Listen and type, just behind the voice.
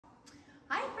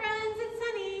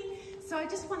So I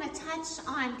just want to touch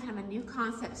on kind of a new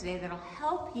concept today that'll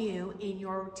help you in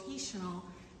your rotational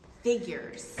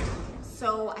figures.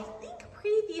 So I think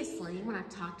previously when I've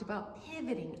talked about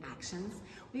pivoting actions,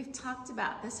 we've talked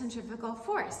about the centrifugal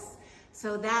force.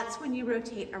 So that's when you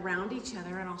rotate around each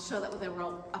other, and I'll show that with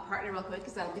a partner real quick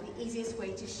because that'll be the easiest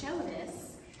way to show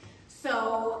this.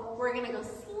 So we're going to go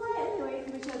slightly away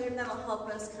from each other, and that'll help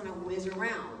us kind of whiz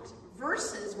around.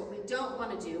 Versus what we don't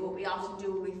want to do, what we often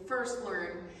do when we first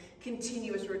learn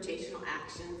continuous rotational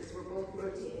actions is we're both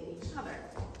rotating each other.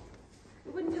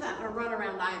 We wouldn't do that in a run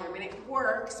around either. I mean, it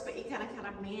works, but you kind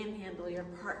of manhandle your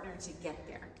partner to get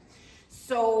there.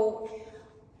 So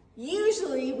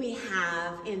usually we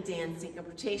have in dancing a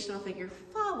rotational figure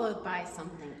followed by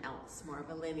something else, more of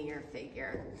a linear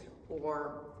figure,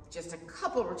 or just a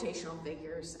couple rotational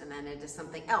figures and then into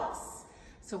something else.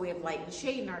 So we have light and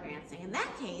shade in our dancing. In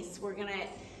that case, we're gonna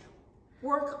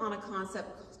work on a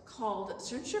concept called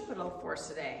centripetal force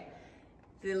today.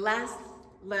 The last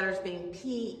letters being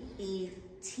P-E-T-A-L.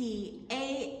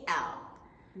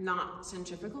 Not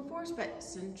centrifugal force, but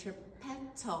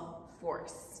centripetal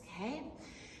force, okay?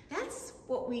 That's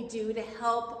what we do to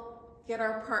help get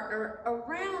our partner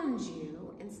around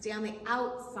you and stay on the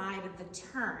outside of the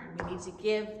turn. We need to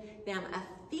give them a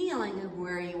feeling of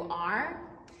where you are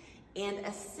and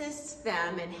assist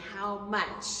them in how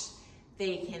much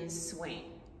they can swing.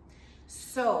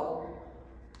 So,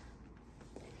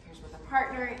 here's with a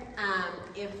partner.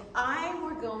 If I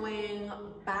were going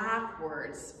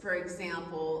backwards, for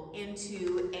example,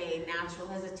 into a natural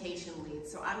hesitation lead,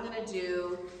 so I'm gonna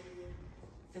do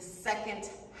the second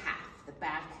half, the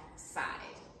back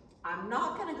side. I'm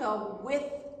not gonna go with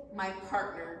my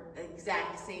partner the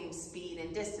exact same speed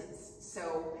and distance.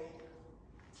 So,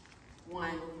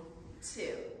 1,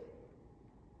 2.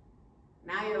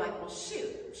 Now you're like, well,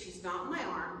 shoot, she's not in my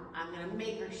arm. I'm gonna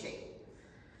make her shake.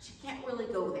 She can't really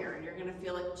go there, and you're gonna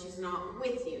feel like she's not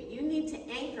with you. You need to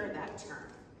anchor that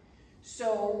turn.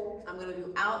 So I'm gonna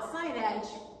do outside edge,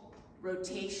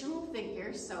 rotational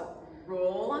figure. So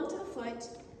roll onto the foot,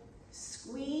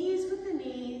 squeeze with the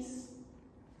knees,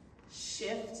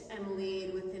 shift and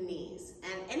lead with the knees.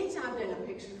 And anytime I'm doing a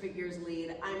picture figures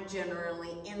lead, I'm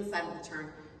generally inside of the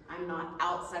turn. I'm not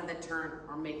outside of the turn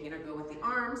or making her go with the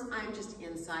arms. I'm just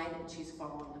inside and she's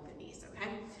following with the knees, okay?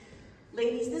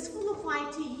 Ladies, this will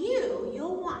apply to you.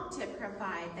 You'll want to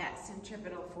provide that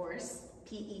centripetal force,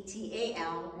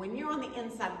 P-E-T-A-L, when you're on the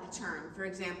inside of the turn. For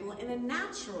example, in a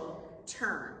natural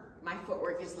turn, my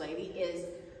footwork as lady is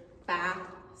back,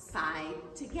 side,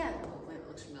 together. Hopefully it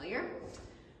looks familiar.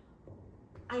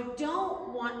 I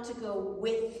don't want to go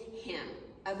with him.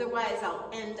 Otherwise, I'll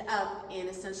end up in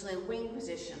essentially a wing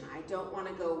position. I don't want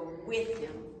to go with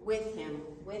him, with him,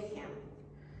 with him.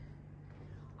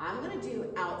 I'm going to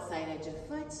do outside edge of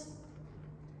foot.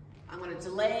 I'm going to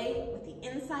delay with the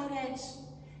inside edge.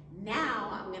 Now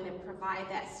I'm going to provide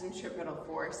that centripetal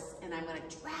force, and I'm going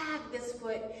to drag this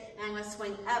foot, and I'm going to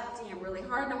swing up to him really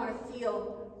hard, and I want to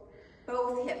feel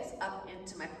both hips up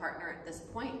into my partner at this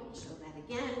point. I'll show that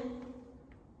again.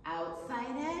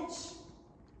 Outside edge.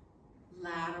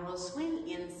 Lateral swing,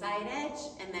 inside edge,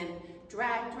 and then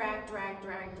drag, drag, drag,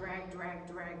 drag, drag, drag,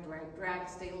 drag, drag, drag,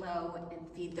 stay low, and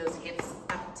feed those hips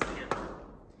up to him.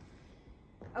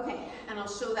 Okay, and I'll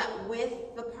show that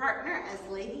with the partner as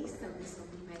ladies, so this will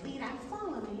be my lead. I'm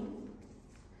following.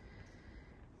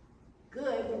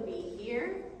 Good would be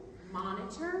here,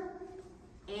 monitor,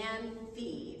 and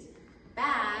feed.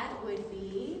 Bad would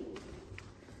be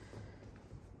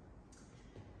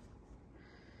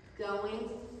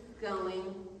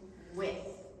going with.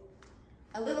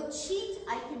 A little cheat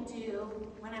I can do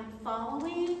when I'm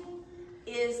following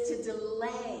is to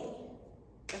delay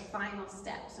the final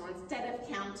step. So instead of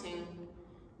counting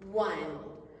 1,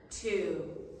 2,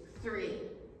 3,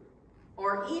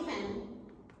 or even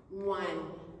 1,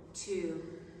 2,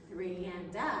 3,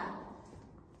 and up,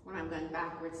 when I'm going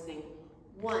backwards, think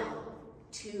 1,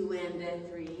 2, and a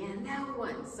 3, and a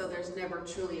 1. So there's never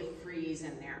truly a freeze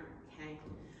in there, okay?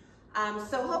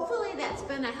 So hopefully that's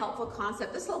been a helpful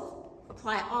concept. This will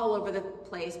apply all over the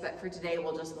place, but for today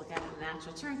we'll just look at the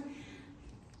natural turn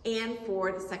and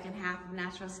for the second half of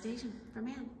natural station for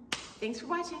man. Thanks for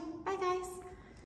watching. Bye guys.